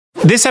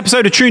This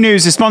episode of True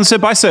News is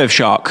sponsored by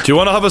Surfshark. Do you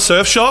want to have a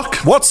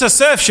Surfshark? What's a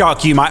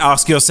Surfshark, you might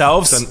ask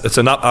yourselves? It's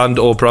an app and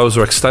or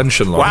browser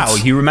extension, Wow,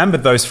 you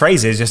remembered those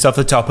phrases just off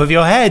the top of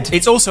your head.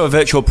 It's also a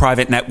virtual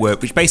private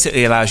network, which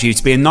basically allows you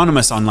to be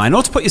anonymous online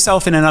or to put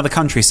yourself in another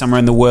country somewhere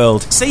in the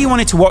world. Say you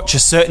wanted to watch a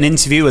certain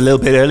interview a little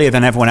bit earlier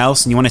than everyone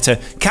else and you wanted to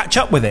catch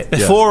up with it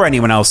before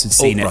anyone else had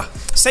seen it.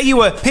 Say you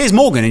were Piers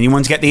Morgan and you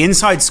wanted to get the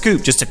inside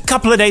scoop just a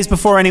couple of days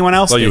before anyone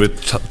else did. You would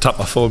tap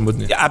my phone,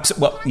 wouldn't you?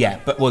 Yeah,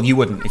 but you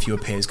wouldn't if you were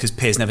Piers, because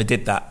Piers never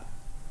did that.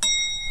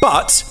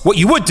 But what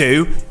you would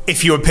do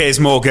if you were Piers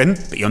Morgan,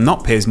 but you're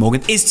not Piers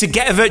Morgan, is to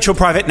get a virtual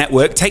private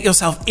network, take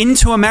yourself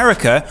into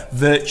America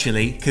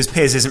virtually, because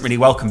Piers isn't really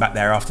welcome back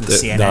there after the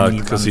CNN. No,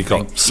 because he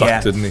got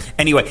sacked, didn't he?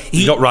 Anyway,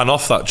 he got ran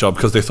off that job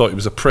because they thought he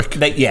was a prick.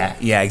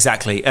 Yeah,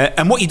 exactly.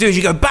 And what you do is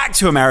you go back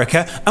to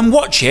America and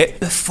watch it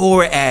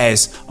before it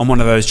airs on one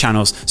of those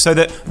channels, so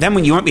that then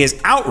when you won't be as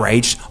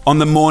outraged on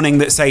the morning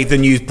that, say, the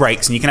news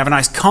breaks, and you can have a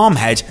nice calm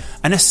head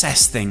and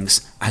assess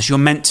things as you're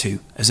meant to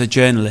as a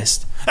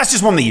journalist. That's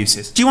just one of the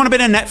uses. Do you want a bit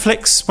of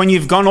Netflix when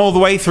you've gone all the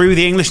way through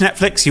the English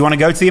Netflix? You want to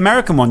go to the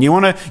American one?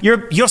 You're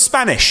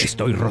Spanish.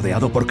 Estoy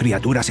rodeado por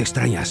criaturas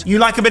extrañas. You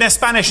like a bit of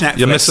Spanish Netflix?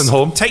 You're missing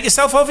home. Take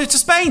yourself over to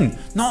Spain.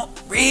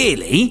 Not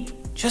really.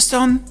 Just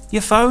on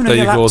your phone or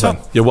your laptop. There you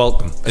go then. You're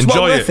welcome.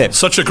 Enjoy it.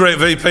 Such a great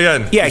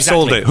VPN. Yeah, exactly. You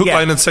sold it. Hook,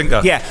 line and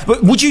sinker. Yeah,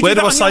 but would you Where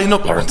do I sign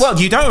up, Lawrence? Well,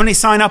 you don't only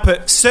sign up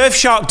at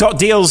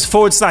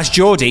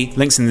surfshark.deals/Geordie.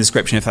 Links in the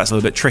description if that's a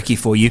little bit tricky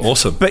for you.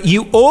 Awesome. But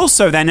you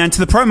also then enter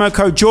the promo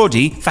code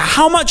Geordie for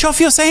how much off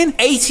you're saying?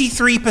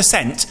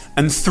 83%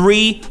 and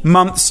 3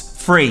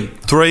 months free.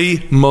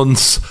 3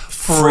 months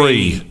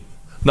free.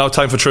 Now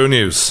time for True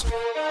News.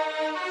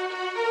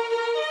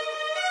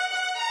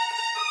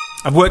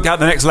 I've worked out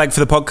the next leg for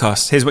the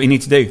podcast. Here's what you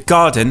need to do.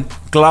 Garden,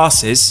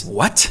 glasses.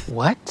 What?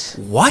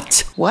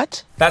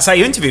 That's how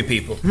you interview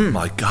people.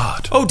 My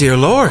God. Oh, dear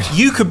Lord.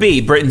 You could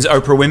be Britain's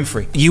Oprah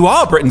Winfrey. You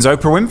are Britain's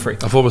Oprah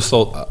Winfrey. I've always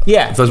thought that.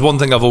 Yeah. If there's one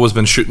thing I've always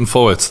been shooting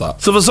for, it's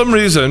that. So for some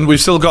reason, we've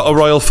still got a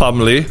royal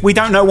family. We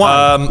don't know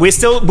why. We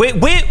don't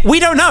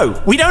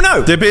know. We don't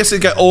know. They basically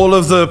get all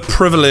of the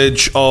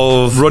privilege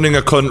of running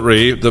a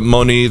country, the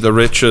money, the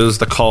riches,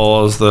 the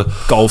cars, the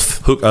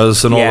golf,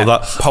 hookers and all of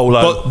that.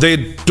 Polo. But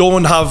they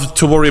don't have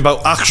to worry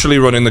about actually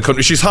running the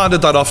country. She's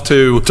handed that off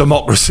to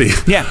democracy.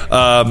 Yeah.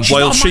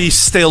 While she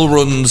still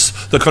runs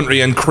the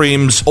country and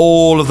creams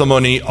all of the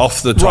money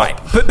off the top. Right.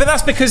 But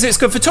that's because it's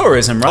good for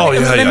tourism, right? Oh,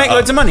 yeah, they make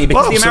loads of money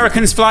because the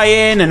Americans fly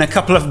in and a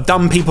couple of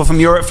dumb people from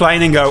Europe fly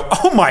in and go,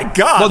 oh my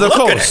God, well, of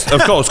course,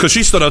 because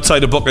she stood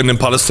outside of Buckingham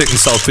Palace taking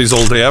selfies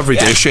all day, every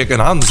day, shaking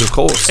hands, of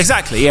course.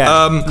 Exactly,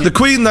 yeah. The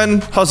Queen then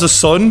has a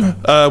son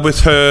with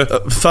her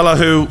fella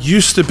who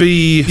used to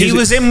be... He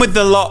was in with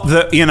the lot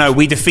that,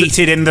 we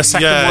defeated in the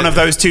second one of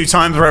those 2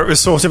 times where it was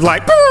sort of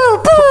like...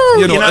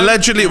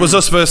 allegedly it was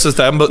us versus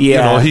them, but,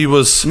 he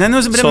was... And then there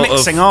was a bit of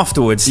mixing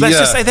afterwards. Let's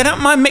just say they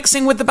don't mind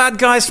mixing with the bad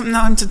guys from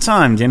time to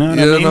time, do you know what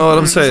I mean? You know what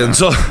I'm saying?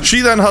 So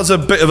she then has a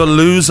bit of a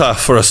loser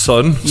for a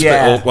son. It's a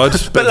bit awkward.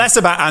 But less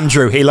about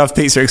Andrew. He loved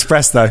Pizza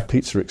Express, though.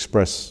 Pizza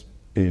Express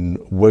in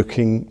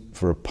Woking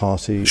for a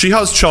party. She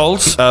has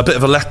Charles, a bit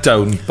of a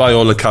letdown by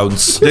all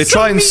accounts. They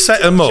try and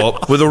set him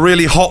up with a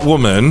really hot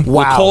woman. Wow.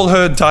 We'll call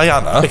her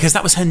Diana. Because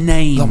that was her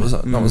name. That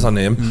was her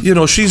name.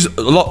 She's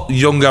a lot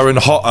younger and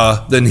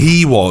hotter than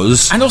he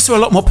was. And also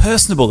a lot more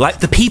personable. Like,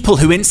 the people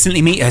who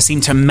instantly meet her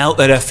seem to melt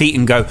at her feet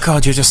and go,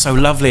 God, you're just so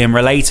lovely and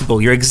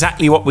relatable. You're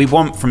exactly what we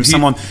want from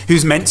someone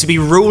who's meant to be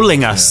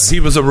ruling us. Yeah. He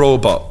was a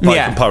robot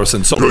by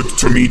comparison. So good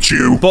to meet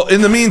you. But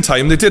in the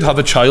meantime, they did have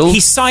a child. He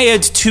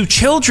sired 2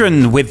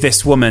 children with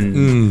this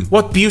woman.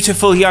 What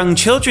beautiful young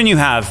children you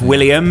have,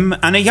 William,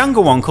 and a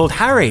younger one called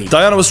Harry.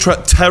 Diana was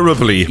treated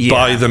terribly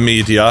by the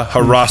media,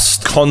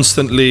 harassed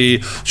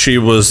constantly. She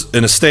was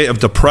in a state of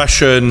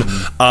depression,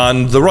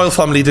 and the royal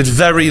family did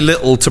very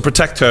little to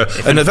protect her.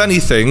 And if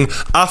anything,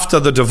 after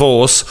the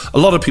divorce, a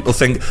lot of people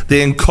think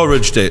they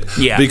encouraged it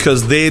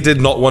because they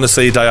did not want to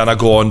see Diana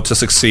go on to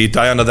succeed.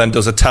 Diana then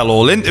does a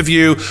tell-all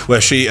interview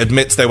where she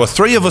admits there were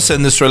 3 of us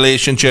in this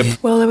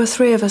relationship. Well, there were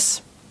 3 of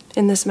us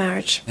in this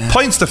marriage.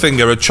 Points the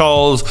finger at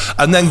Charles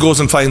and then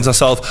goes and finds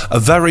herself a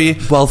very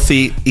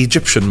wealthy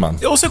Egyptian man.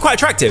 Also quite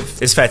attractive,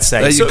 it's fair to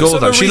say. There you go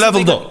then. She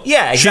levelled up.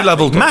 Yeah, exactly. She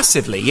levelled up.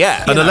 Massively,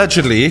 yeah. And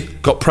allegedly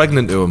got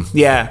pregnant to him.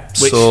 Yeah,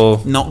 which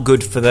not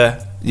good for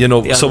the...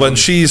 so when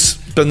she's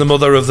been the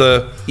mother of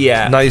the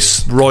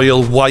nice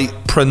royal white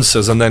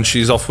princes and then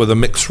she's off with a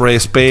mixed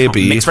race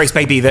baby. Mixed race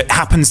baby that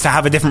happens to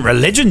have a different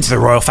religion to the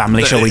royal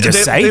family, shall we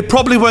just say? They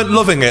probably weren't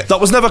loving it. That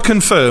was never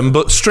confirmed,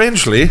 but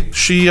strangely,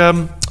 she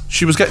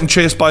was getting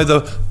chased by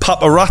the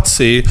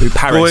paparazzi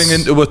going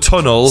into a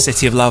tunnel.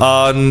 City of Love.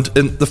 And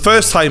in the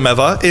first time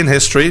ever in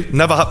history,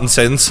 never happened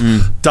since,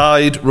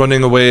 died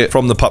running away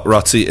from the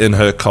paparazzi in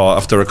her car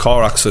after a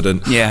car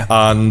accident. Yeah.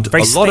 And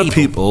Very lot stable. of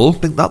people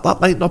think that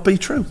might not be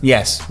true.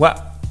 Yes.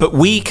 Well, but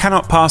we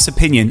cannot pass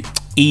opinion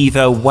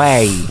either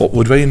way. What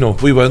would we know?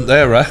 We weren't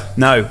there, eh?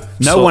 No.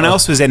 No one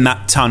else was in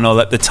that tunnel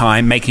at the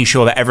time, making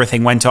sure that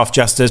everything went off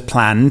just as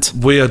planned.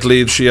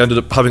 Weirdly, she ended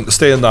up having to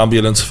stay in the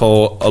ambulance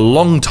for a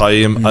long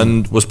time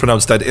and was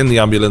pronounced dead in the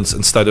ambulance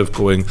instead of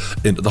going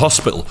into the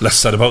hospital. Less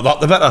said about that,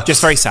 the better.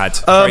 Just very sad.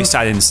 Very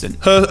sad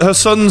incident. Her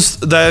sons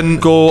then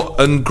go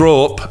and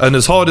grow up, and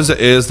as hard as it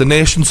is, the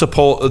nation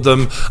supported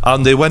them,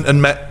 and they went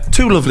and met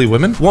two lovely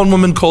women. One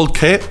woman called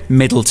Kate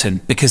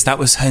Middleton, because that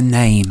was her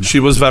name. She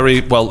was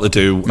very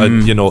well-to-do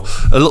and, you know,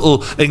 a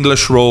little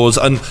English rose,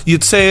 and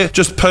you'd say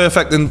just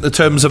perfect in the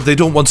terms of they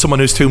don't want someone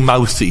who's too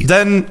mouthy.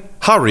 Then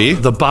Harry,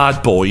 the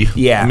bad boy.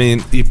 Yeah. I mean,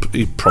 he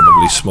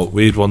probably smoked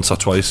weed once or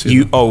twice. Did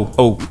he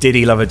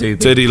love a doobie?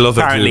 Did he love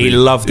a doobie? Apparently he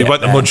loved it. He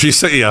went to Munchie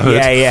City, I heard.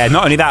 Yeah.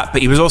 Not only that,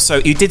 but he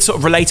did sort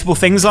of relatable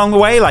things along the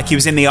way. Like he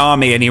was in the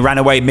army and he ran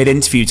away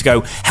mid-interview to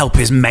go help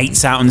his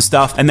mates out and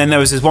stuff. And then there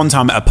was this one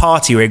time at a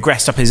party where he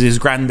dressed up as his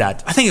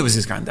granddad. I think it was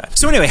his granddad.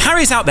 So anyway,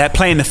 Harry's out there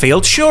playing the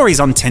field. Sure,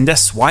 he's on Tinder,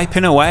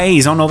 swiping away.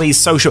 He's on all these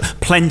social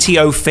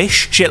plenty-o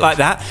fish, shit like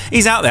that.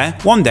 He's out there.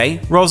 One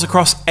day, rolls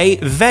across a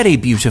very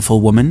beautiful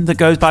woman that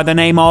goes by the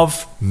name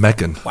of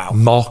Meghan. Wow.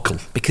 Markle.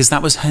 Because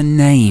that was her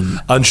name.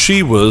 And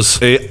she was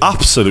a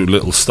absolute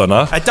little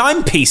stunner. A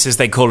dime piece, as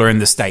they call her in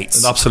the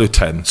States. An absolute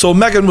 10. So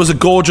Meghan was a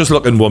gorgeous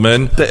looking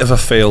woman, bit of a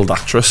failed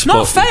actress.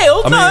 Not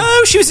failed, I mean,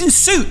 no. She was in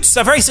Suits,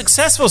 a very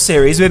successful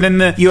series within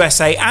the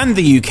USA and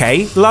the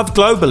UK, loved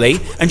globally,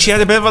 and she had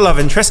a bit of a love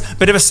interest,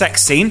 bit of a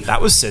sex scene.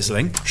 That was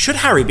sizzling. Should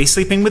Harry be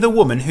sleeping with a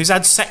woman who's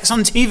had sex on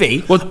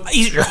TV? Well,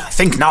 I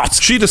think not.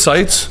 She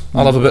decides,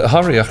 I'll have a bit of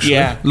Harry, actually.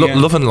 Yeah.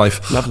 Loving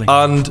life. Lovely.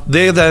 And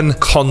they then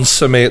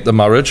consummate the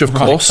marriage, of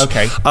course.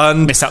 Okay.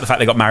 And missed out the fact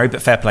they got married,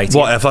 but fair play to you.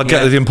 whatever,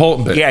 get to the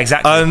important bit. Yeah,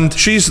 exactly. And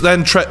she's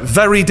then treated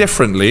very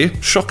differently,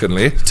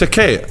 shockingly, to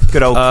Kate.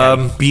 Good old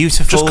Kate.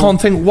 Beautiful. Just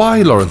can't think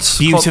why, Lawrence.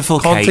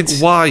 Beautiful can't Kate.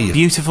 think why.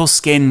 Beautiful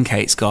skin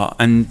Kate's got.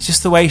 And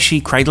just the way she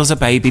cradles a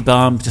baby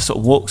bump, just sort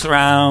of walks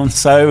around.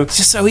 So it's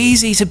just so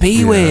easy to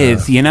be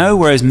with, you know?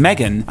 Whereas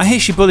Meghan, I hear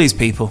she bullies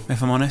people,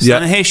 if I'm honest. Yeah.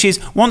 And I hear she's,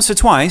 once or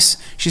twice,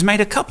 she's made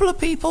a couple of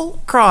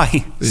people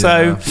cry.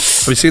 So...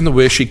 Have you seen the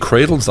way she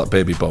cradles that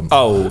baby bump?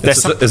 Oh,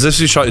 is this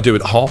she's trying to do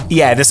it harm?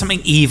 Yeah, there's something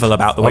evil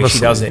about the way Honestly.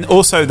 she does it. And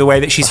also the way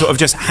that she sort of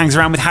just hangs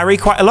around with Harry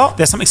quite a lot.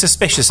 There's something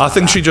suspicious about I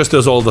think that. she just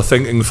does all the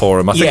thinking for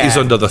him. I think he's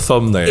under the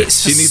thumb there.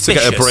 It's he needs to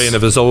get a suspicious. brain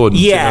of his own. Yeah,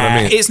 do you know what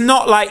I mean? It's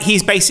not like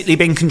he's basically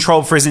been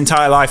controlled for his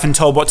entire life and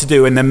told what to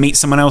do and then meets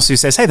someone else who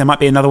says, hey, there might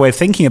be another way of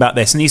thinking about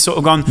this. And he's sort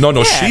of gone, No,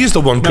 yeah. she's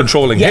the one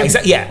controlling him.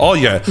 Yeah. Oh,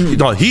 yeah.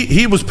 No,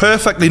 he was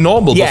perfectly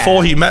normal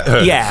before he met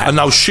her. Yeah. And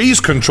now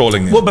she's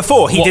controlling him. Well,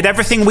 before, he did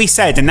everything we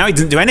said and now he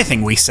doesn't do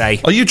anything we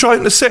say. Are you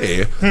trying to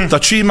say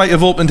that she might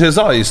have opened his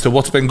eyes to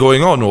what's been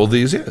going on all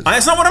these years? And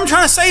that's not what I'm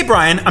trying to say,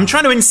 Brian. I'm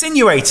trying to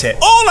insinuate it.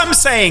 All I'm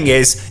saying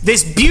is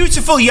this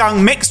beautiful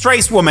young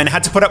mixed-race woman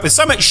had to put up with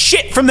so much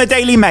shit from the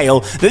Daily Mail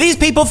that these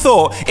people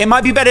thought it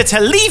might be better to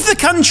leave the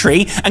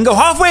country and go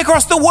halfway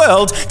across the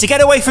world to get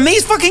away from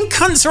these fucking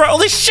cunts who write all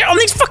this shit on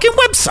these fucking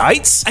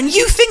websites. And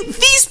you think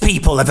these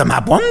people are the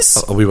mad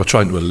ones? We were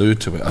trying to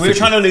allude to it. We were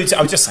trying to allude to it.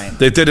 I was just saying.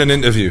 They did an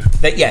interview.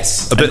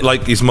 Yes. A bit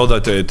like his mother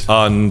did.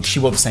 And She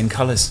wore the same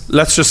colours.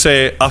 let's just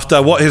say,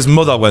 after what his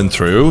mother went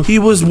through, he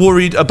was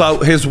worried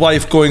about his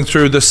wife going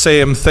through the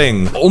same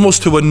thing,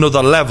 almost to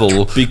another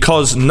level,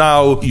 because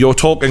now you're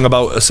talking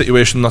about a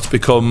situation that's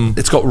become,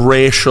 it's got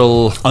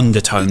racial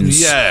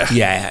undertones.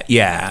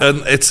 Yeah.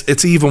 And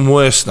it's even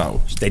worse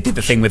now. They did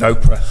the thing with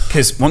Oprah.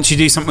 Because once you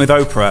do something with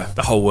Oprah,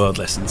 the whole world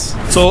listens.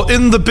 So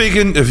in the big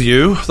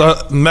interview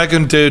that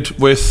Meghan did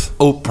with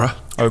Oprah,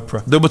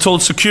 they were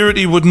told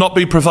security would not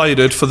be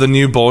provided for the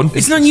newborn.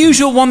 It's an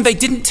unusual one. They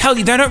didn't tell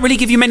you. They don't really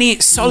give you many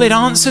solid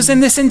answers in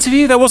this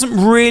interview. There wasn't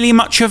really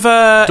much of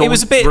a... Don't it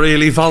was a bit...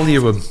 really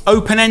value them.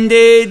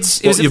 Open-ended.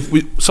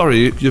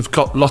 You've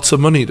got lots of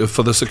money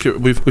for the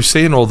security. We've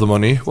seen all the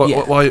money.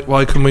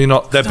 Why can we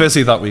not? They're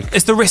busy that week.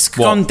 Has the risk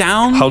gone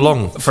down? How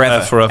long?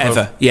 Forever.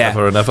 Ever. Yeah.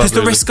 Ever and ever. Has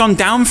the risk gone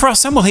down for our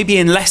son? Will he be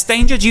in less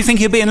danger? Do you think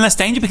he'll be in less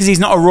danger because he's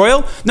not a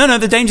royal? No,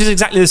 the danger's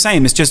exactly the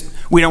same. It's just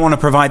we don't want to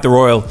provide the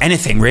royal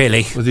anything,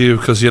 really. With you,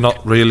 because you're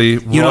not really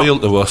royal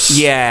to us.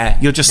 Yeah,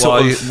 you're just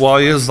sort of...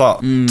 Why is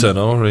that? Don't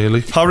know,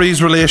 really.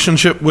 Harry's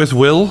relationship with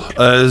Will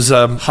is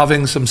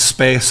having some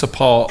space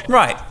apart.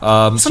 Right.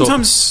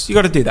 Sometimes you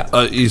got to do that.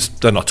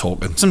 They're not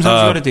talking. Sometimes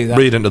you got to do that.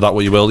 Read into that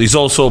what you will. He's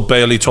also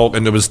barely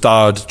talking to his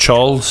dad,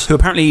 Charles, who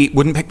apparently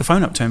wouldn't pick the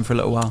phone up to him for a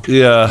little while.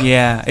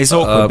 Yeah. It's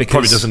awkward because...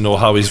 Probably doesn't know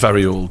how he's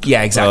very old.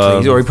 Yeah,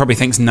 exactly. Or he probably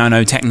thinks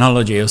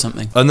nanotechnology or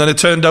something. And then it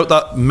turned out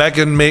that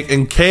Meghan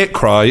making Kate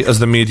cry, as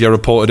the media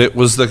reported it,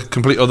 was the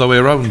complete other way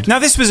around. Now,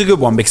 this was a good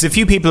one because a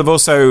few people have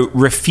also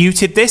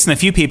refuted this, and a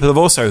few people have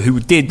also, who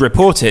did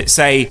report it,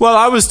 say, well,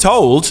 I was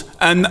told,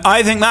 and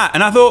I think that.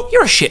 And I thought,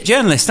 you're a shit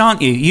journalist,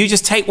 aren't you? You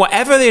just take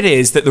whatever it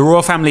is that the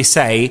royal family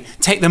say,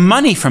 take the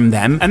money from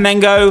them, and then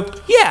go,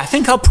 yeah, I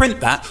think I'll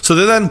print that. So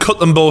they then cut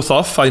them both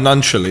off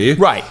financially.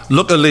 Right.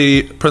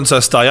 Luckily,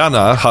 Princess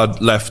Diana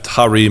had left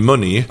Harry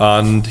money,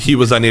 and he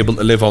was then able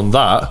to live on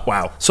that.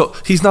 Wow. So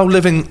he's now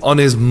living on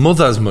his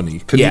mother's money.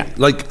 Can you,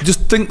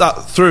 just think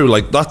that through.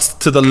 That's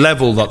to the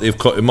level that they've they've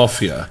cut him off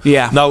here.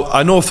 Yeah. Now,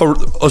 I know for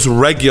us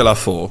regular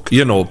folk,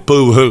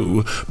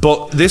 boo-hoo,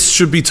 but this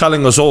should be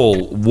telling us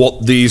all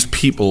what these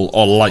people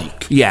are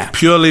like. Yeah.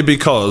 Purely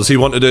because he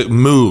wanted to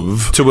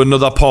move to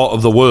another part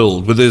of the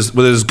world with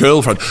his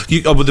girlfriend,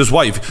 or with his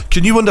wife.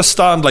 Can you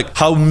understand, like,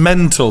 how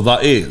mental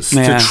that is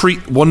to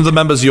treat one of the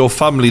members of your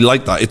family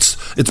like that?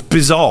 It's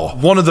bizarre.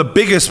 One of the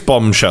biggest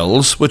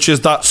bombshells, which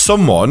is that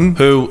someone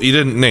who he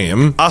didn't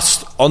name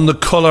asked on the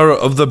colour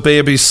of the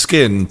baby's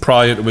skin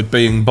prior to it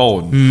being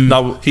born.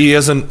 Now, he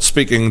isn't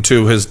speaking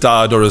to his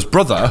dad or his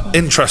brother,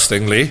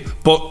 interestingly,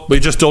 but we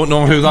just don't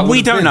know who that was.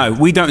 We don't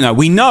know.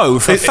 We know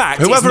for a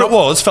fact whoever it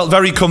was felt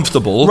very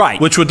comfortable, right,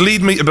 which would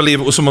lead me to believe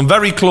it was someone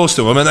very close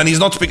to him, and then he's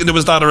not speaking to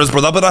his dad or his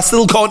brother, but I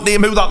still can't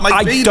name who that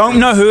might be. I don't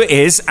know who it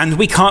is, and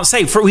we can't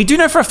say. We do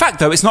know for a fact,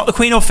 though, it's not the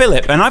Queen or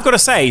Philip, and I've got to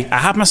say, I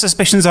have my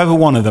suspicions over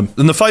one of them.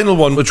 And the final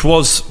one, which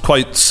was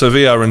quite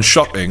severe and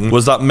shocking,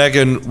 was that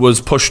Meghan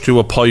was pushed to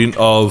a point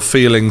of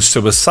feeling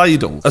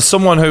suicidal. As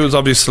someone who's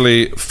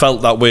obviously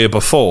felt that way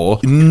before,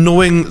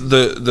 knowing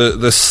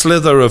the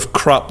slither of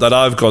crap that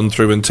I've gone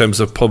through in terms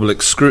of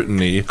public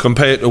scrutiny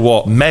compared to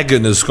what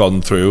Meghan has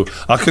gone through,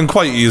 I can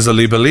quite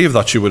easily believe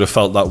that you would have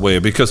felt that way,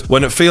 because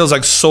when it feels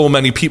like so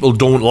many people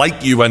don't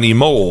like you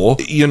anymore,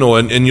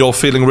 and you're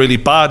feeling really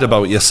bad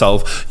about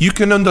yourself, you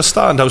can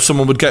understand how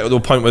someone would get to the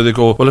point where they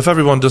go, well, if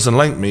everyone doesn't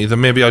like me,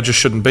 then maybe I just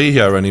shouldn't be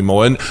here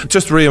anymore, and it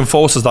just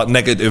reinforces that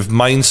negative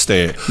mind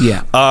state.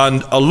 Yeah.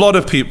 And a lot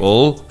of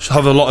people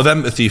have a lot of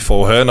empathy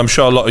for her, and I'm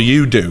sure a lot of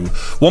you do.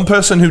 One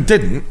person who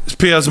didn't is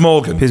Piers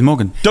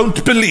Morgan.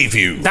 Don't believe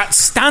you. That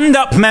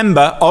stand-up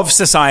member of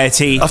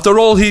society. After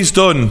all he's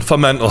done for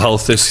mental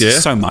health this year,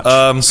 so much.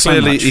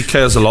 Clearly he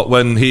cares a lot,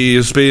 when he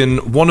has been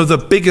one of the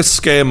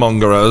biggest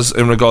scaremongers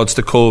in regards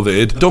to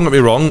COVID. Don't get me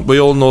wrong, we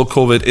all know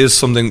COVID is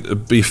something to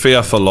be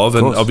fearful of,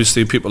 and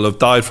obviously people have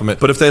died from it.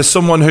 But if there's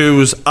someone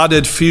who's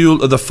added fuel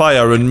to the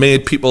fire and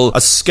made people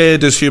as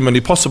scared as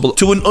humanly possible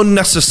to an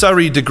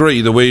unnecessary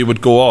degree, the way he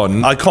would go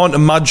on, I can't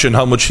imagine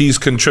how much he's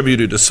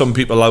contributed to some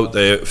people out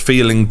there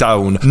feeling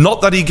down.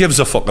 Not that he gives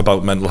a fuck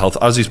about mental health,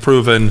 as he's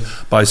proven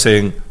by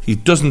saying he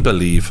doesn't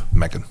believe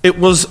Meghan. It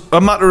was a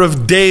matter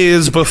of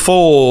days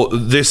before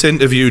this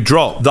interview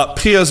dropped that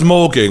Piers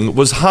Morgan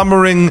was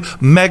hammering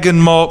Meghan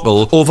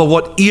Markle over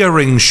what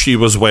earrings she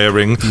was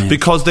wearing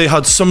because they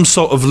had some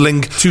sort of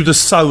link to the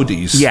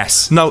Saudis.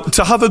 Yes. Now,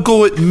 to have a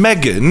go at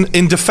Meghan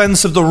in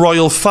defence of the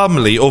royal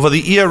family over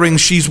the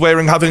earrings she's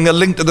wearing having a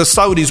link to the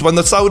Saudis, when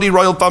the Saudi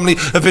royal family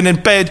have been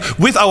in bed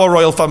with our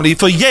royal family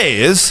for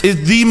years,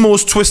 is the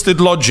most twisted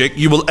logic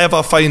you will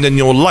ever find in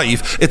your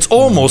life. It's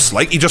almost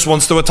like he just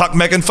wants to attack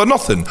Meghan for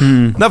nothing.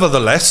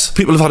 Nevertheless,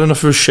 people have had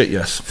enough of his shit,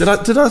 yes. Did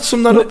I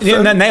sum that up?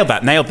 Yeah, nailed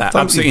that.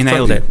 Absolutely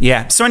nailed it.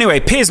 Yeah. So anyway,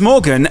 Piers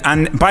Morgan,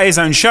 and by his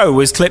own show,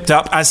 was clipped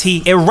up as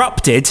he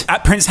erupted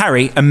at Prince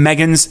Harry and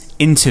Meghan's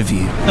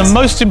interview. The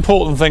most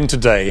important thing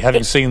today,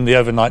 having seen the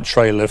overnight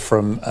trailer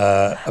from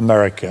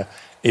America,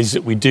 is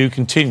that we do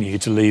continue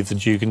to leave the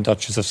Duke and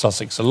Duchess of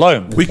Sussex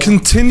alone. We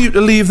continue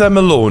to leave them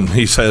alone,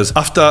 he says,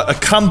 after a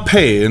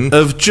campaign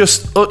of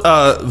just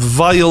utter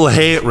vile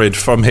hatred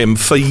from him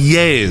for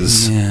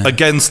years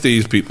against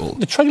these people.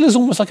 The trailer's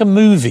almost like a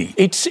movie.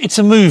 It's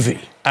a movie.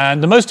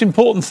 And the most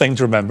important thing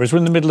to remember is we're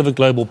in the middle of a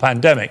global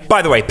pandemic.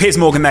 By the way, Piers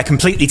Morgan there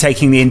completely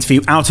taking the interview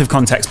out of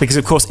context, because,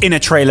 of course, in a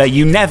trailer,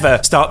 you never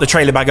start the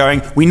trailer by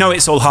going, we know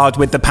it's all hard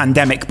with the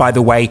pandemic, by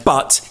the way,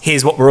 but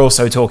here's what we're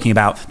also talking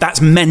about. That's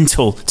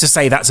mental to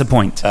say that's a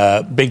point.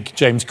 Big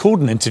James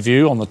Corden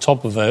interview on the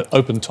top of an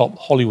open-top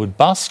Hollywood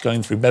bus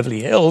going through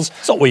Beverly Hills.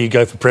 It's not where you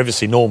go for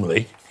privacy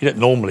normally. You don't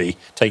normally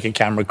take a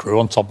camera crew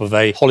on top of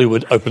a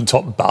Hollywood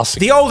open-top bus.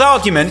 The old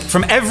argument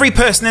from every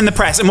person in the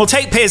press, and we'll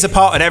take Piers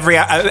apart at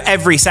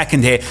every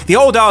second here, the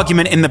old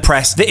argument in the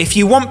press that if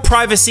you want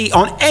privacy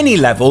on any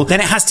level, then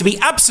it has to be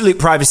absolute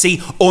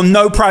privacy or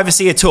no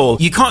privacy at all.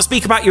 You can't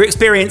speak about your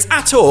experience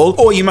at all,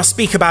 or you must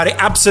speak about it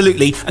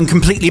absolutely and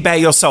completely bare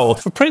your soul.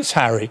 For Prince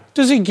Harry,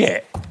 does it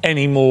get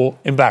any more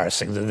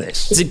embarrassing than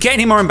this? Does it get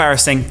any more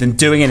embarrassing than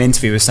doing an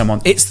interview with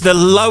someone? It's the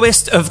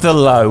lowest of the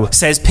low,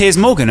 says Piers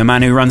Morgan, a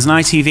man who runs an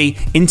ITV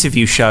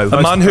interview show.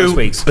 A man who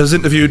has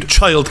interviewed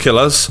child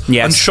killers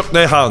and shook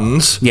their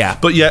hands. Yeah.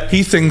 But yet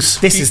he thinks...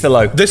 This is the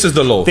low. This is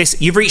the low.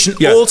 You've reached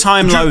an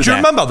all-time low there. Do you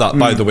remember that,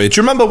 by the way? Do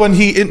you remember when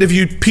he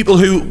interviewed people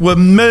who were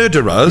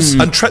murderers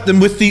and treated them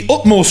with the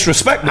utmost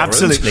respect?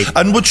 Absolutely.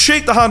 And would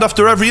shake the hand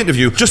after every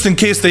interview, just in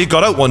case they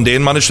got out one day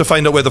and managed to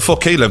find out where the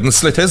fuck he lived and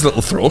slit his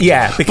little throat.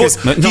 Yeah, because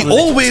it's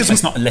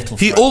not a little throat.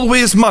 He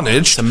always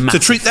managed to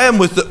treat them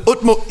with the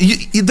utmost...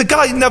 The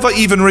guy never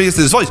even raised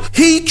his voice.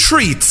 He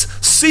treats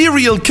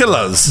serial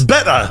killers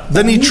better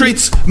than he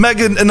treats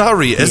Meghan and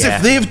Harry, as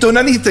if they've done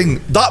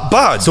anything that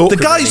bad. The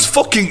guy's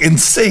fucking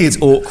insane.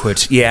 It's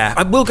awkward, yeah.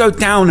 I will go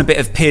down a bit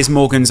of Piers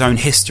Morgan's own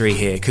history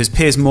here, because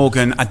Piers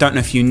Morgan, I don't know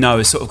if you know,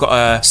 has sort of got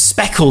a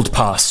speckled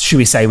past, should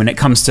we say, when it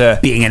comes to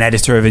being an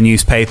editor of a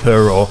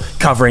newspaper or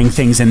covering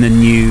things in the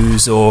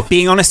news or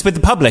being honest with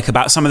the public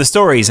about some of the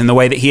stories and the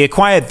way that he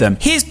acquired them.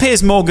 Here's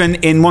Piers Morgan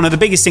in one of the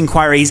biggest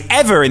inquiries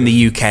ever in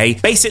the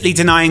UK, basically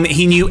denying that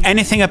he knew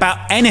anything about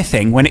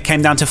anything when it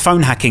came down to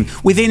phone hacking,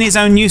 within his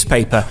own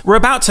newspaper. We're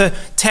about to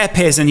tear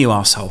Piers a new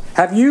arsehole.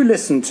 Have you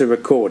listened to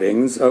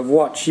recordings of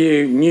what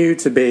you knew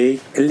to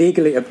be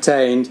illegally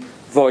obtained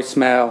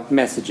voicemail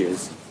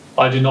messages?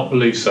 I do not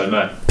believe so,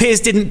 no. Piers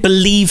didn't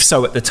believe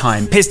so at the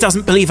time. Piers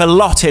doesn't believe a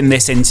lot in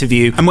this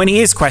interview. And when he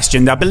is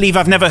questioned, I believe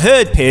I've never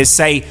heard Piers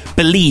say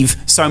believe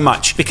so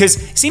much.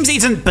 Because it seems he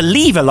doesn't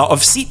believe a lot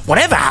of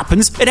whatever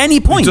happens at any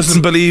point. He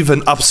doesn't believe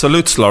in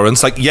absolutes,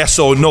 Lawrence, like yes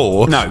or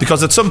no. No.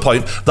 Because at some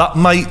point, that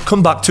might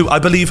come back to, I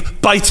believe,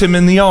 bite him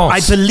in the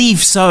arse. I believe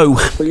so.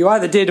 Well, you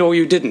either did or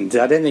you didn't.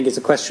 I don't think it's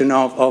a question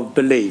of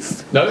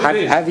belief. No, it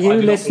is. Have you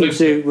listened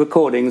to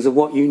recordings of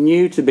what you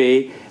knew to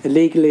be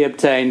illegally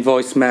obtained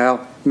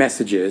voicemail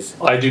messages?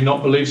 I do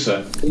not believe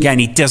so. Again,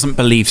 he doesn't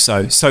believe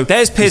so. So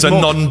there's Piers. He's a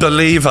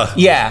non-believer.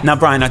 Yeah. Now,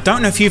 Brian, I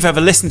don't know if you've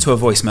ever listened to a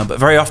voicemail, but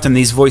very often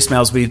these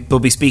voicemails will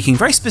be speaking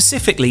very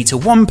specifically to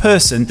one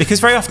person, because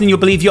very often you'll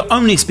believe you're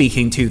only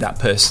speaking to that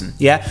person.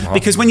 Yeah?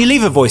 Because when you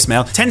leave a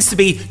voicemail, it tends to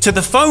be to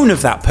the phone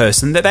of that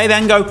person that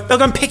they'll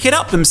go and pick it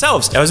up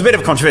themselves. There was a bit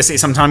of a controversy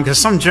sometimes because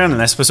some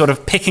journalists were sort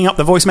of picking up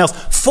the voicemails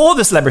for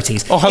the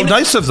celebrities. Oh, how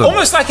nice of them.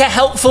 Almost like a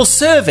helpful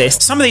service.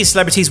 Some of these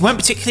celebrities weren't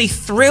particularly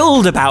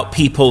thrilled about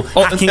people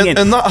hacking in.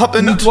 And that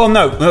happened...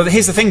 No,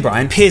 here's the thing,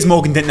 Brian. Piers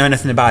Morgan didn't know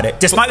anything about it,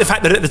 despite the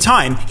fact that at the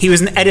time he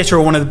was an editor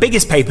of one of the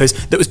biggest papers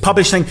that was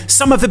publishing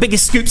some of the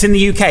biggest scoops in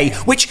the UK,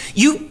 which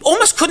you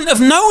almost couldn't have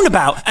known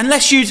about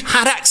unless you'd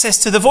had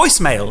access to the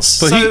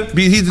voicemails. But so,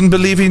 he didn't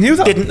believe he knew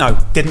that. Didn't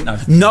know.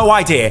 No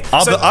idea.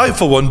 I,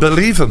 for one,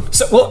 believe him.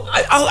 So, well,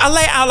 I'll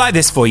lay it out like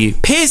this for you.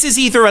 Piers is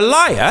either a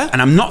liar,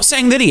 and I'm not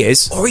saying that he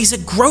is, or he's a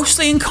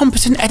grossly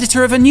incompetent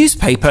editor of a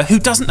newspaper who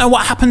doesn't know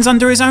what happens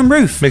under his own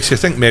roof. Makes you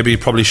think maybe he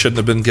probably shouldn't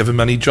have been given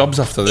many jobs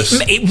after this.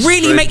 It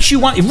really makes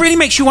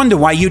you wonder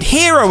why you'd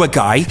hero a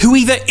guy who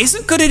either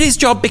isn't good at his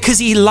job because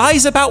he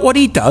lies about what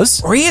he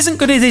does, or he isn't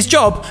good at his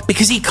job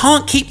because he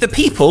can't keep the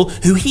people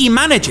who he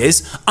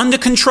manages under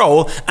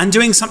control and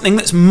doing something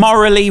that's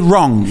morally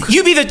wrong.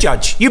 You be the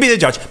judge.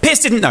 Piers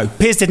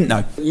didn't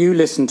know. You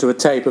listened to a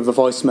tape of a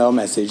voicemail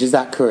message, is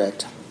that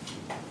correct?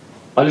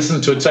 I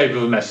listened to a tape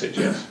of a message,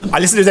 yes. I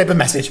listened to a tape of a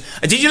message.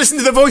 Did you listen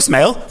to the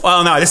voicemail?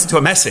 Well, no, I listened to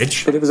a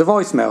message. But it was a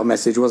voicemail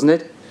message, wasn't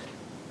it?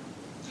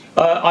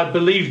 I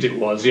believed it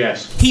was,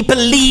 yes. He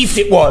believed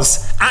it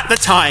was at the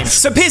time.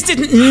 So Piers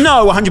didn't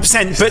know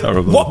 100%, but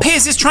terrible. What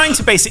Piers is trying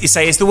to basically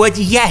say is the word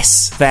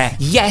yes there.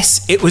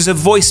 Yes, it was a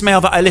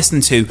voicemail that I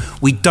listened to.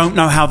 We don't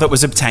know how that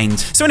was obtained.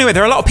 So anyway,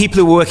 there are a lot of people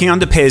who were working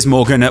under Piers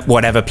Morgan at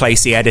whatever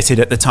place he edited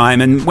at the time,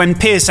 and when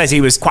Piers says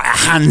he was quite a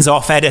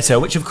hands-off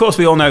editor, which of course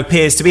we all know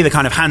Piers to be the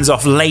kind of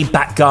hands-off,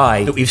 laid-back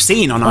guy that we've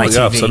seen on ITV.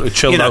 Yeah, absolutely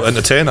chilled-out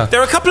entertainer.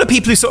 There are a couple of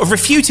people who sort of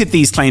refuted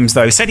these claims,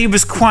 though, said he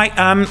was quite,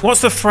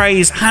 what's the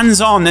phrase,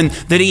 hands-on, and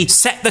that he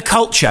set the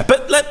culture.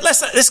 But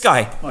let's let this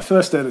guy. My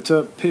first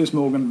editor, Piers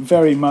Morgan,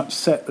 very much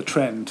set the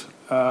trend.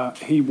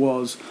 He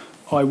was,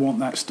 I want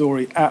that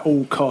story at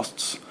all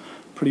costs.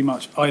 Pretty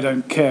much, I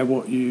don't care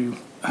what you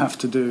have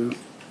to do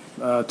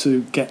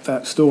to get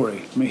that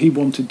story. I mean, he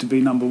wanted to be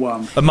number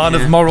one. A man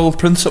of moral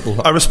principle.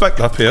 I respect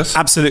that, Piers.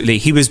 Absolutely.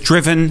 He was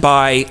driven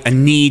by a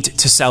need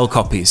to sell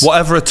copies.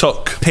 Whatever it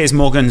took. Piers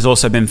Morgan's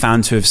also been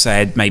found to have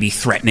said maybe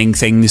threatening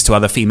things to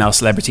other female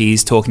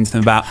celebrities, talking to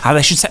them about how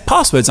they should set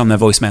passwords on their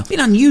voicemail. It's an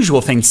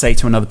unusual thing to say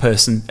to another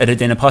person at a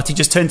dinner party.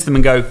 Just turn to them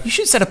and go, you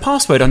should set a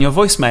password on your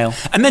voicemail.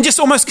 And then just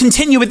almost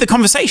continue with the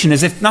conversation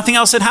as if nothing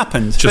else had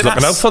happened. Just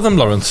looking out for them,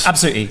 Lawrence.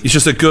 Absolutely. He's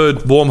just a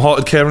good,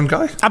 warm-hearted, caring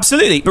guy.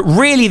 Absolutely. But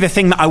really the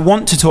thing that I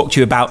want to talk to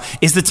you about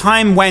is the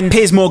time when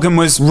Piers Morgan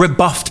was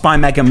rebuffed by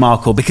Meghan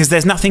Markle, because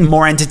there's nothing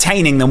more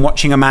entertaining than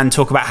watching a man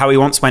talk about how he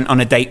once went on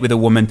a date with a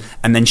woman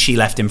and then she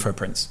left him for a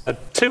prince.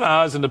 2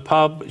 hours in the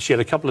pub, she had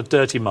a couple of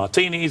dirty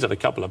martinis and a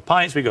couple of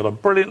pints, we got on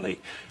brilliantly,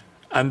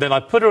 and then I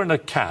put her in a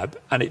cab,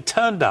 and it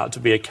turned out to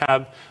be a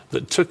cab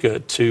that took her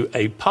to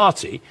a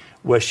party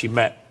where she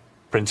met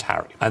Prince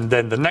Harry. And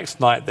then the next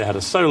night they had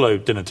a solo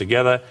dinner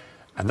together,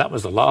 and that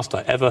was the last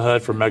I ever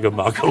heard from Meghan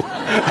Markle.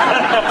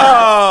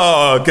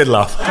 Oh, good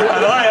laugh.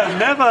 And I have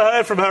never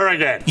heard from her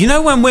again. You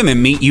know when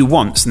women meet you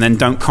once and then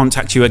don't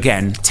contact you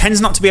again,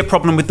 tends not to be a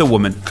problem with the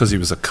woman. Because he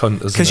was a cunt,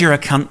 isn't it? Because you're a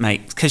cunt,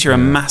 mate. Because you're a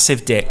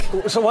massive dick.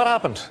 So what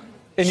happened?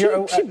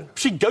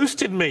 She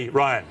ghosted me,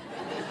 Ryan.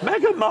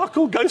 Meghan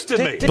Markle ghosted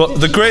me.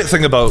 But the great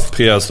thing about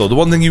Piers, though, the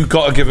one thing you've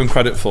got to give him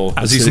credit for,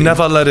 is he's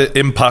never let it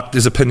impact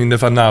his opinion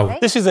of her now.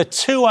 This is a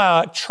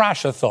 2-hour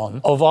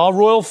trash-a-thon of our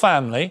royal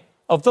family,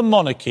 of the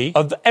monarchy,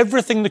 of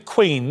everything the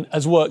Queen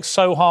has worked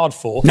so hard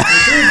for.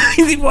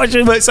 What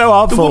she worked so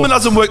hard The for? woman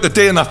hasn't worked a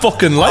day in her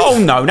fucking life. Oh,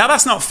 no. Now,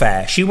 that's not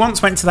fair. She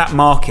once went to that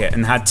market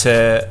and had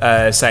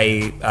to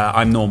say,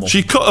 I'm normal.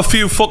 She cut a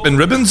few fucking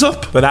ribbons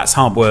up. But that's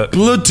hard work.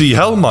 Bloody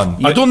hell,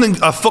 man. I don't think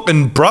her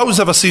fucking brow's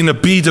ever seen a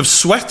bead of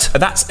sweat.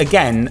 That's,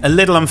 again, a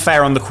little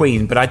unfair on the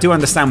Queen, but I do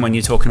understand when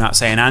you're talking about,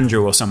 say, an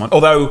Andrew or someone,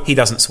 although he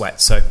doesn't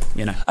sweat, so,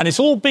 you know. And it's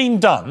all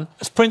been done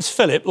as Prince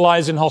Philip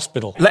lies in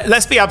hospital.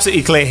 Let's be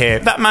absolutely clear here.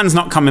 That man's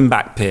not coming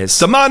back, Piers.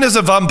 The man is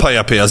a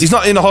vampire, Piers. He's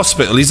not in a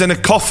hospital. He's in a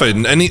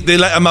coffin, and they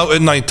let him out at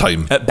night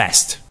time. At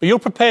best. But you're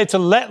prepared to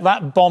let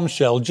that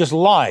bombshell just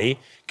lie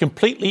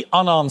completely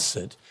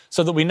unanswered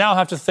so that we now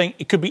have to think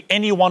it could be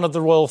any one of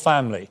the royal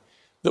family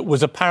that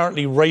was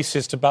apparently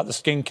racist about the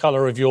skin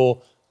colour of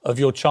your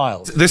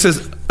child. This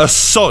is a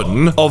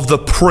son of the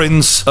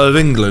Prince of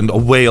England or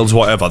Wales,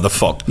 whatever the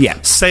fuck. Yeah.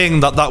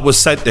 Saying that was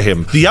said to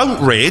him. The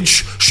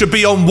outrage should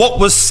be on what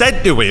was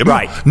said to him,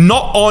 right?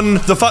 Not on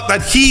the fact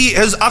that he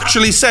has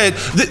actually said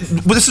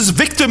this is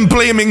victim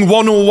blaming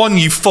 101,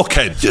 you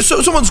fuckhead.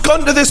 So someone's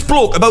gone to this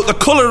bloke about the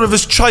colour of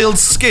his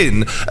child's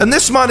skin, and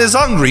this man is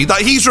angry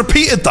that he's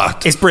repeated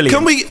that. It's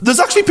brilliant. There's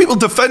actually people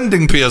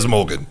defending Piers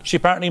Morgan. She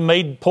apparently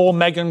made poor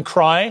Meghan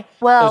cry.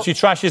 Well, she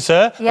trashes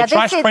her. Yeah, they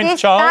trash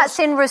Prince Charles. That's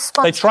in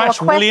response they trash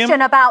to a question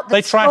William. about the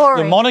they trash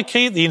the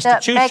monarchy, the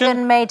institution.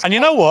 Meghan made and you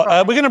know what?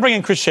 We're going to bring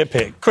in Chris Shipp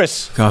here.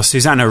 Chris. God,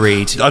 Susanna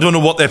Reid. I don't know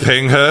what they're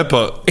paying her,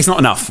 but it's not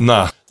enough.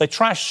 Nah. They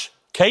trash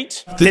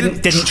Kate.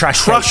 Didn't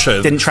trash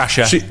her. Didn't trash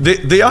her.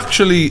 They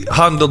actually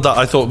handled that,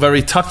 I thought,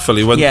 very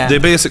tactfully when they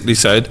basically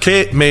said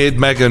Kate made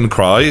Meghan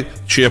cry.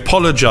 She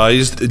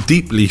apologised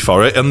deeply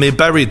for it, and they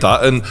buried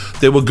that, and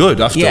they were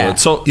good afterwards. Yeah.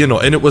 So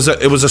and it was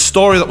a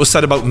story that was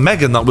said about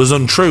Meghan that was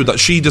untrue that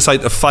she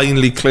decided to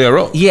finally clear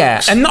up.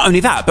 Yeah, and not only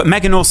that, but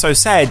Meghan also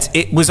said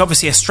it was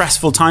obviously a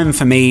stressful time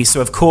for me.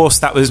 So of course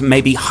that was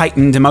maybe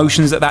heightened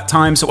emotions at that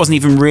time. So it wasn't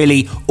even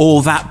really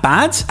all that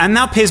bad. And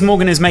now Piers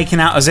Morgan is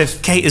making out as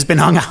if Kate has been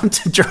hung out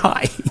to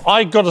dry.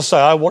 I got to say,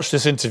 I watched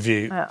this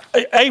interview,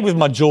 with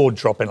my jaw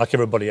dropping like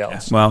everybody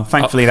else. Yeah. Well,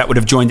 thankfully that would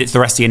have joined it to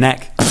the rest of your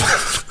neck.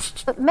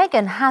 But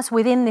Meghan has,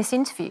 within this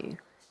interview,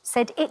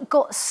 said it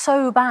got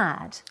so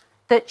bad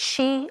that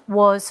she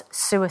was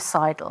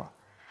suicidal.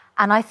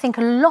 And I think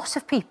a lot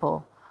of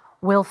people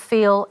will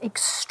feel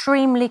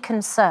extremely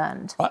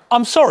concerned.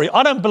 I'm sorry,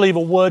 I don't believe a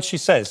word she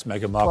says,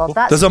 Meghan Markle.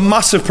 Well, there's a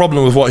massive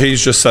problem with what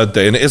he's just said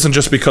there, and it isn't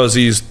just because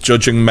he's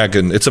judging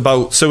Meghan. It's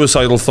about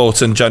suicidal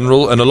thoughts in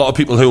general, and a lot of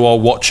people who are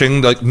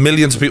watching, like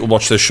millions of people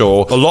watch this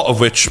show, a lot of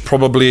which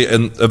probably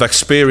have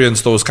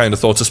experienced those kind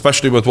of thoughts,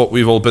 especially with what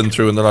we've all been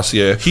through in the last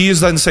year. He is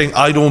then saying,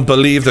 I don't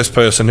believe this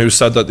person who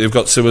said that they've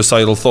got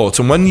suicidal thoughts.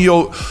 And when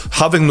you're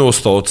having those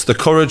thoughts, the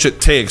courage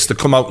it takes to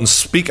come out and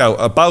speak out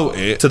about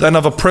it, to then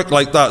have a prick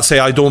like that say,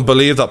 I don't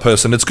believe that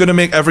person, it's going to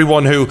make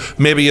everyone who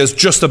maybe is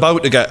just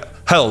about to get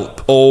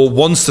help or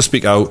wants to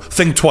speak out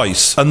think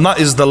twice. And that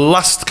is the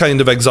last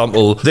kind of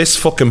example this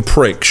fucking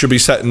prick should be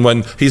setting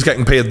when he's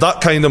getting paid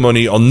that kind of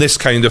money on this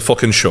kind of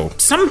fucking show.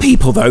 Some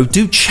people, though,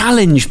 do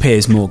challenge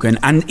Piers Morgan,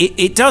 and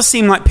it does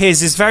seem like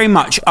Piers is very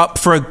much up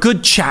for a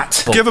good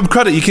chat. Give him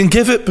credit, you can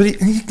give it, but he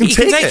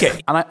can take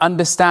it. And I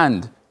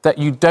understand that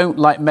you don't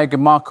like Meghan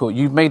Markle.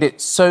 You've made it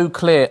so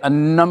clear a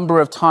number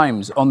of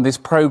times on this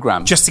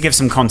programme. Just to give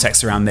some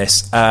context around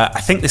this,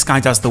 I think this guy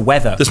does the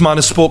weather. This man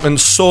has spoken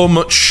so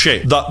much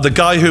shit that the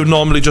guy who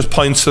normally just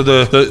points to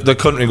the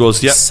country and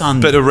goes, yeah, sun,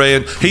 bit of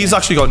rain, he's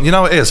actually gone, you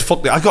know what it is,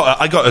 fuck it, I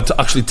got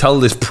to actually tell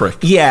this prick.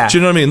 Yeah. Do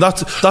you know what I mean?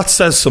 That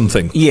says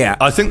something. Yeah.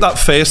 I think that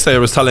face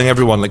there is telling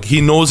everyone, like,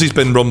 he knows he's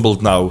been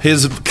rumbled now.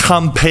 His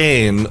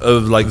campaign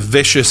of, like,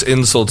 vicious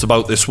insults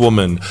about this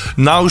woman,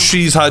 now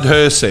she's had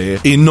her say,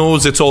 he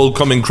knows it's all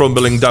coming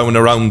crumbling down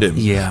around him.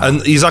 Yeah.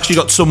 And he's actually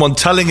got someone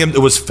telling him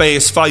to his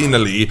face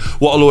finally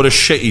what a load of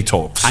shit he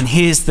talks. And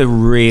here's the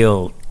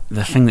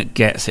thing that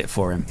gets it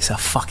for him. It's a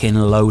fucking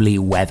lowly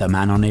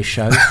weatherman on his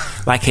show.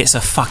 Like, it's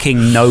a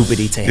fucking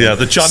nobody to him. Yeah,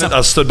 the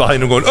janitor stood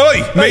behind him going,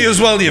 oi, me as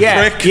well, you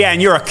prick. Yeah,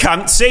 and you're a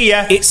cunt. See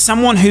ya. It's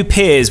someone who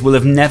Piers will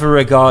have never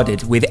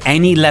regarded with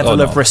any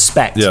level of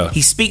respect. Yeah.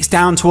 He speaks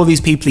down to all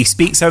these people. He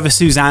speaks over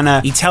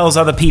Susanna. He tells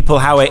other people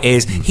how it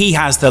is. He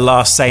has the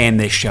last say in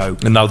this show.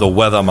 And now the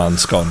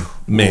weatherman's gone.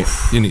 Mate,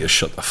 you need to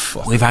shut the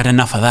fuck up. We've had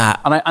enough of that.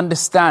 And I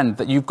understand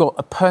that you've got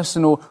a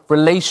personal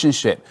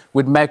relationship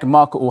with Meghan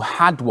Markle, or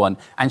had one,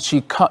 and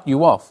she cut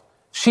you off.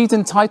 She's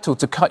entitled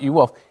to cut you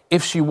off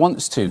if she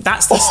wants to.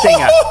 That's the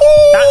stinger.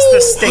 That's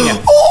the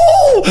stinger.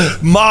 Oh,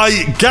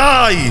 my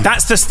guy.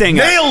 That's the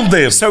stinger. Nailed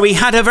him. So he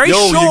had a very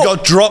short... you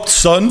got dropped,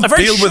 son.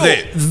 Deal with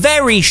it.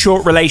 Very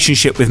short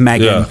relationship with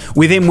Meghan,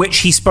 within which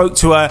he spoke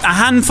to her a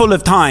handful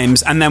of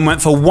times and then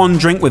went for one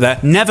drink with her.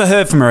 Never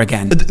heard from her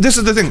again. This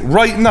is the thing.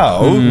 Right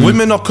now,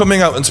 women are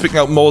coming out and speaking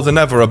out more than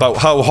ever about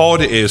how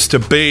hard it is to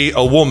be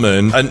a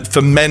woman and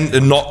for men to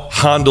not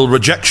handle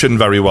rejection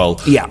very well.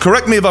 Yeah.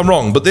 Correct me if I'm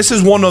wrong, but this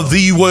is one of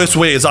the worst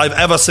ways I've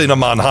ever seen a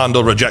man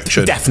handle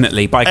rejection.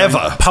 Definitely. By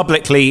going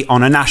publicly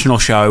on a national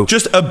show.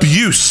 Just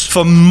abuse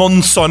for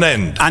months on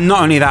end. And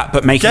not only that,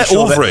 but making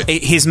sure that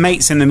his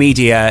mates in the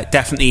media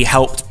definitely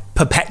helped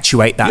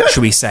perpetuate that,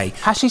 shall we say.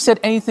 Has she said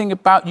anything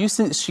about you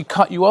since she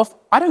cut you off?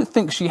 I don't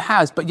think she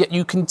has, but yet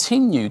you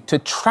continue to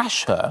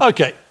trash her.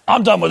 Okay,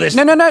 I'm done with this.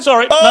 No.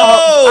 Sorry.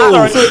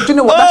 Sorry. Do you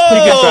know what? That's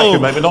pretty good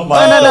distraction, maybe not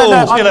mine.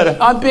 No. See you later.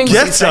 I'm being...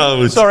 Get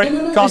out. Sorry,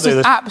 can't this do is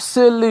this.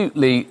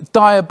 Absolutely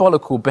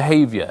diabolical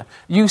behaviour.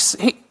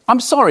 I'm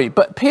sorry,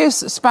 but Piers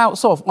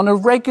spouts off on a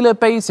regular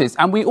basis,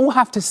 and we all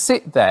have to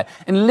sit there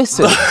and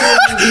listen.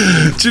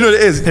 Do you know what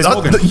it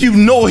is? You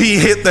know he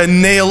hit the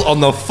nail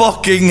on the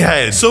fucking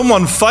head.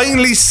 Someone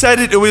finally said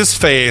it to his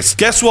face.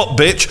 Guess what,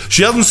 bitch?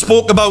 She hasn't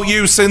spoke about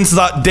you since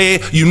that day.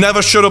 You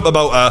never shut up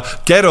about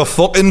her. Get a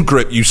fucking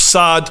grip, you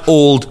sad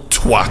old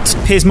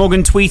twat. Piers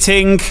Morgan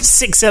tweeting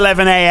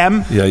 6:11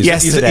 a.m. Yeah,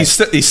 yesterday.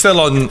 He's still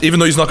on, even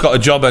though he's not got a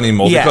job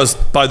anymore, because,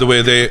 by the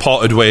way, they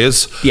parted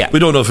ways. Yeah. We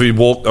don't know if he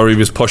walked or he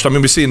was pushed. I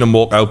mean, we've seen him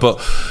walk out, but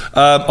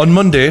on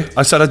Monday,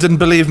 I said I didn't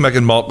believe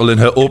Meghan Markle in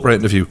her Oprah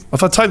interview.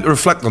 I've had time to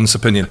reflect on this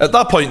opinion. At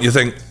that point, you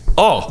think,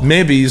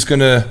 maybe he's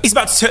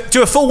about to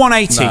do a full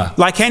 180,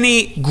 like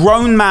any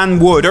grown man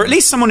would, or at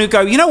least someone who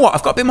go, you know what,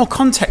 I've got a bit more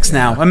context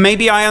now, and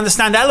maybe I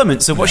understand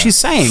elements of what she's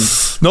saying.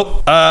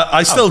 Nope,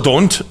 I still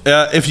don't.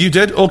 If you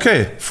did,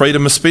 okay.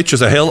 Freedom of speech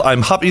is a hill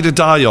I'm happy to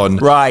die on.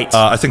 Right.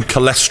 I think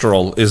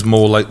cholesterol is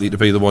more likely to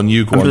be the one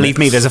you go on. Believe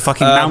me, there's a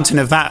fucking mountain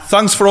of that.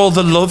 Thanks for all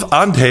the love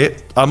and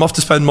hate. I'm off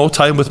to spend more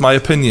time with my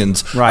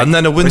opinions. Right. And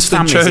then a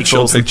Winston Churchill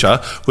equals picture,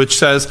 which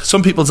says,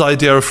 some people's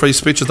idea of free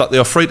speech is that they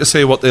are free to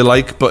say what they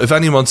like, but if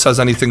anyone says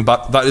anything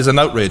back, that is an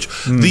outrage.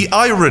 The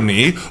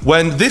irony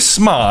when this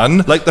man,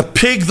 like the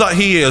pig that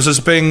he is,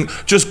 has been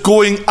just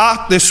going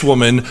at this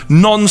woman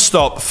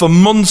non-stop for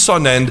months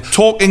on end,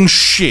 talking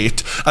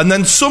shit, and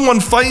then someone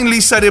finally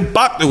said it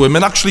back to him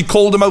and actually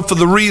called him out for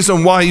the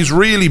reason why he's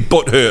really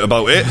butthurt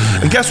about it.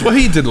 And guess what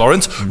he did,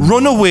 Lawrence?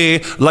 Run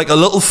away like a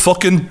little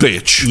fucking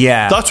bitch.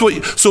 Yeah. That's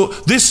what... So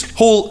this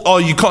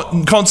whole, you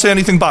can't say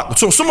anything back.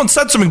 So someone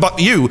said something back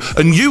to you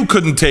and you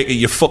couldn't take it,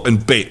 you fucking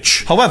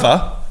bitch.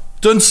 However,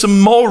 done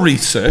some more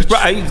research.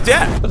 Right,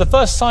 yeah. But the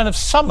first sign of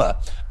summer,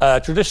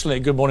 traditionally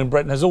at Good Morning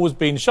Britain, has always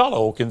been Charlotte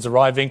Hawkins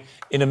arriving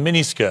in a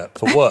miniskirt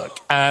for work.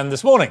 And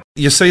this morning...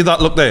 You see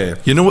that look there?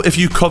 You know, if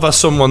you cover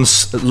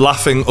someone's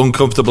laughing,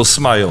 uncomfortable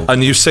smile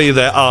and you see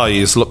their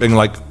eyes looking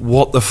like,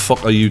 what the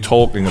fuck are you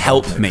talking about?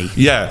 Help me.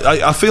 Yeah,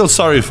 I feel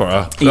sorry for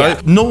her. Right?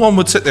 Yeah. No one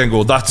would sit there and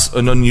go, that's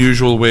an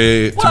unusual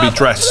way to be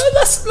dressed.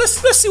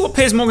 Let's see what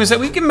Piers Morgan said.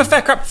 We've given him a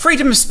fair crap.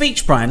 Freedom of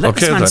speech, Brian. Let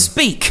this man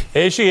speak.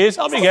 Here she is.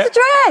 I'll be It's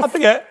a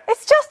dress.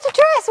 It's just a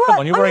dress. What? Come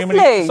on, you're wearing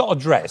Honestly. it's not a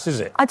dress, is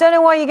it? I don't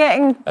know why you're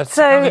getting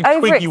so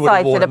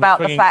overexcited about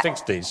the fact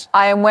 60s.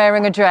 I am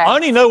wearing a dress. I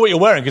only know what you're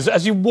wearing because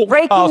as you walk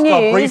Breaking past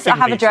our news, briefing I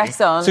have a meeting, dress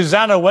on.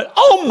 Susanna went,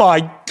 oh my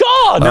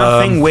God!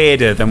 Nothing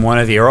weirder than one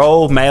of your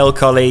old male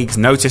colleagues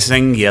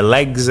noticing your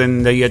legs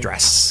under your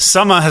dress.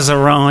 Summer has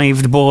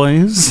arrived,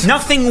 boys.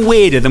 Nothing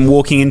weirder than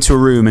walking into a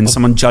room and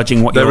someone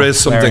judging what you're wearing. There is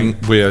something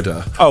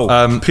weirder.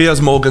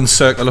 Piers Morgan's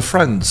circle of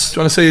friends. Do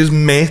you want to say his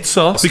mates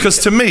are? Because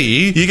to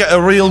me, you get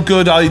a real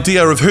good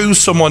idea of who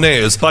someone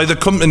is by the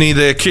company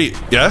they keep,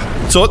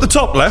 yeah? So at the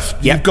top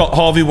left, you've got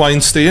Harvey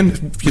Weinstein.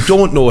 If you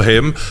don't know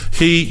him,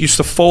 he used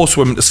to force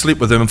women to sleep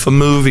with him for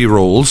movie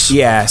roles.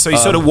 Yeah, so you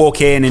sort of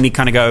walk in and he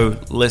kind of go,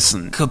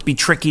 listen, could be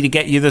tricky to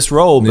get you this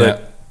role,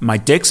 but my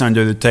dick's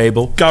under the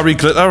table. Gary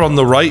Glitter on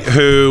the right,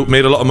 who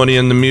made a lot of money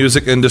in the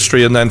music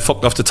industry and then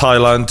fucked off to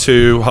Thailand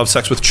to have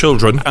sex with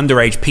children.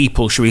 Underage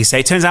people, should we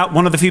say. Turns out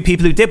one of the few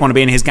people who did want to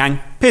be in his gang,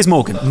 Piers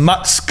Morgan.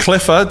 Max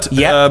Clifford.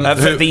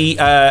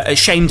 The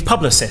shamed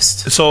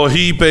publicist. So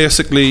he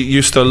basically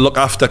used to look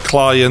after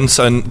clients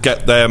and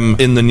get them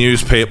in the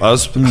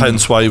newspapers,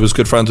 hence why he was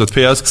good friends with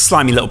Piers.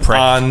 Slimy little prick.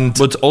 And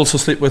would also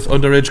sleep with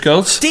underage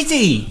girls. Did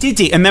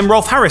he? And then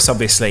Rolf Harris,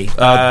 obviously.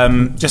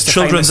 Just a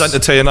children's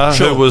entertainer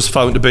who was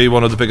found to be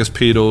one of the biggest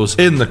pedos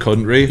in the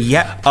country.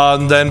 Yeah.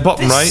 And then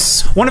bottom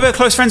right, one of her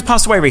close friends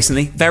passed away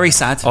recently. Very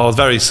sad. Oh,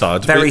 very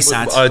sad. Very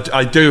sad.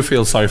 I do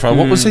feel sorry for her.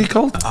 What was he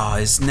called? Oh,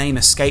 his name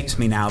escapes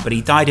me now, but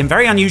he died in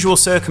very unusual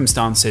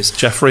circumstances.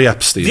 Jeffrey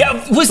Epstein. Yeah,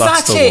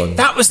 that it? One.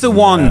 That was the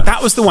one. Yeah.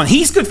 That was the one.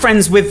 He's good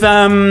friends with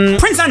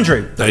Prince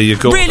Andrew. There you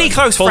go. Really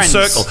close Full friends.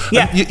 circle.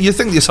 Yeah. You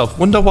think to yourself,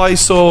 wonder why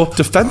he's so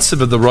defensive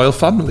of the royal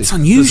family. It's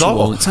unusual.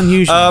 Bizarre. It's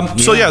unusual.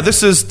 So yeah,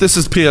 this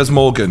is Piers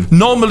Morgan.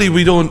 Normally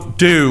we don't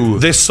do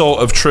this sort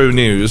of true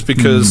news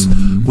because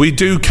we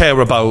do care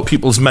about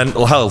people's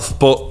mental health,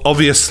 but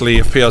obviously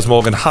if Piers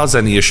Morgan has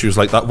any issues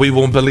like that, we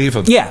won't believe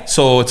him. Yeah.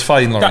 So it's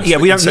fine, Lawrence.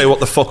 we don't say what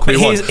the fuck we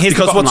want.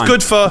 Because what's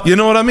good for, you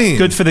know what I mean?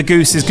 Good for the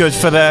goose is good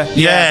for the...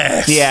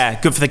 Yes.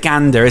 Yeah, good for the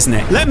gander, isn't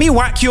it? Let me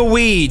whack your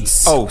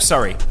weeds. Oh,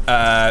 sorry.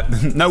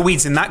 No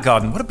weeds in that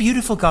garden. What a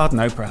beautiful garden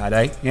Oprah had,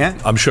 eh? Yeah?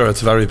 I'm sure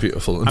it's very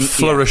beautiful and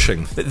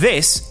flourishing. Yeah. But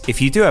this,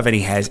 if you do have any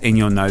hairs in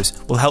your nose,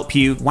 will help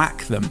you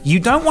whack them. You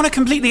don't want to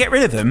completely get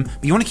rid of them,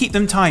 but you want to keep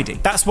them tidy.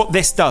 That's what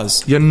this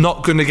does. You're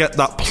not going to get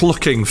that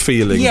plucking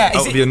feeling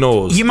out of your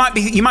nose. You might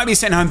be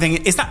sitting home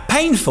thinking, is that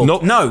painful?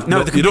 Nope. No.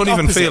 You don't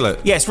even feel it.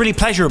 Yeah, it's really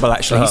pleasurable,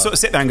 actually. You sort of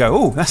sit there and go,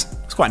 oh, that's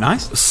quite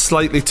nice.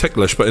 Slightly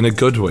ticklish, but in a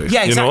good way.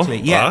 Yeah, exactly.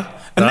 You know? Yeah.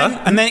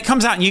 And then it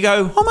comes out and you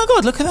go, oh my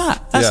God, look at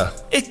that.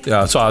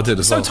 That's what I did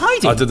as well. So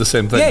tidy. I did the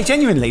same thing. Yeah,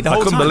 genuinely, the whole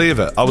time. I couldn't believe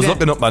it. I was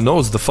looking up my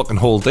nose the fucking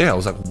whole day. I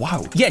was like,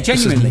 wow. Yeah,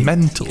 genuinely. This is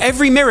mental.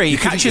 Every mirror you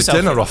catch yourself.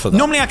 Dinner off of that.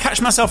 Normally I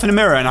catch myself in a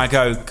mirror and I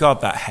go,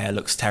 God, that hair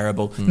looks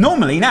terrible.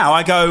 Normally now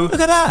I go,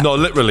 look at that. No,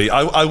 literally.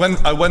 I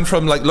went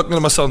from like looking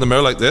at myself in the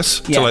mirror like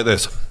this to like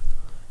this.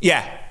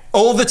 Yeah.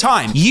 all the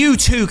time. You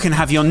too can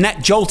have your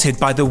net jolted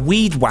by the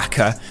Weed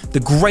Whacker, the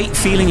great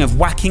feeling of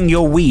whacking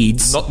your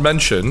weeds. Not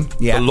mention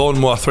the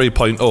Lawnmower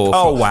 3.0.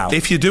 Oh, wow.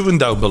 If you're doing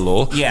down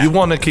below, you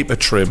want to keep it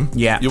trim.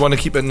 Yeah. You want to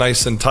keep it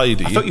nice and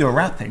tidy. I thought you were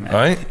rapping there.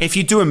 Right? If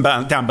you're doing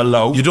down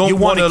below, you don't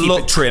want to keep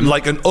look it trim.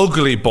 like an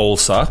ugly ball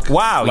sack.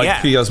 Wow,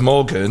 like Piers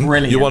Morgan.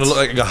 Brilliant. You want to look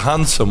like a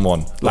handsome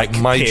one. Like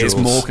my Piers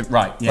jewels. Morgan.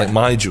 Right, yeah. Like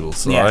my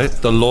jewels, Yeah. right?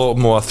 The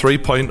Lawnmower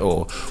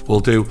 3.0 will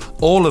do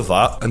all of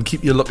that and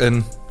keep you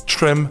looking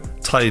trim,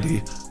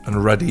 tidy,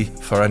 and ready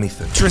for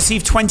anything. To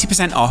receive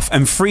 20% off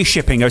and free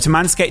shipping, go to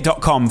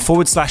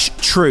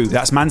manscaped.com/true.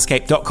 That's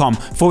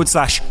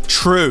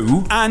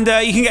manscaped.com/true. And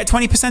you can get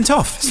 20%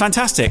 off. It's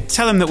fantastic.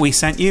 Tell them that we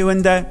sent you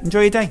and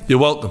enjoy your day. You're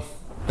welcome.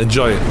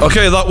 Enjoy it.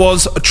 Okay, that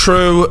was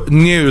True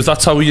News.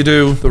 That's how you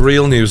do the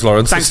real news,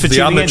 Lawrence. Thanks for the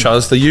tuning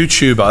amateurs, the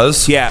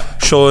YouTubers,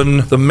 showing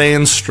the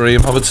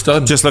mainstream how it's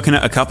done. Just looking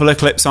at a couple of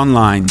clips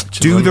online.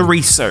 Do the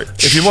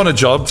research. If you want a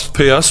job,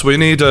 Piers, we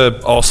need an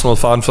Arsenal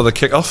fan for the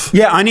kickoff.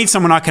 Yeah, I need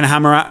someone I can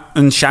hammer at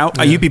and shout.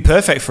 Yeah. You'd be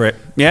perfect for it.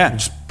 Yeah.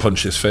 Just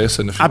punch his face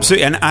in if you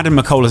Absolutely. want. And Adam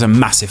McCall is a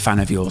massive fan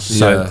of yours.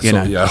 So, you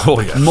know. Oh,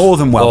 yeah. More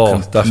than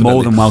welcome. Oh, definitely.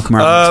 More than welcome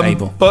around the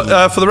table.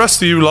 But for the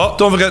rest of you lot,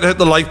 don't forget to hit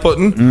the like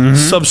button,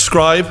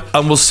 subscribe,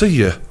 and we'll see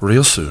you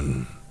real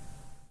soon.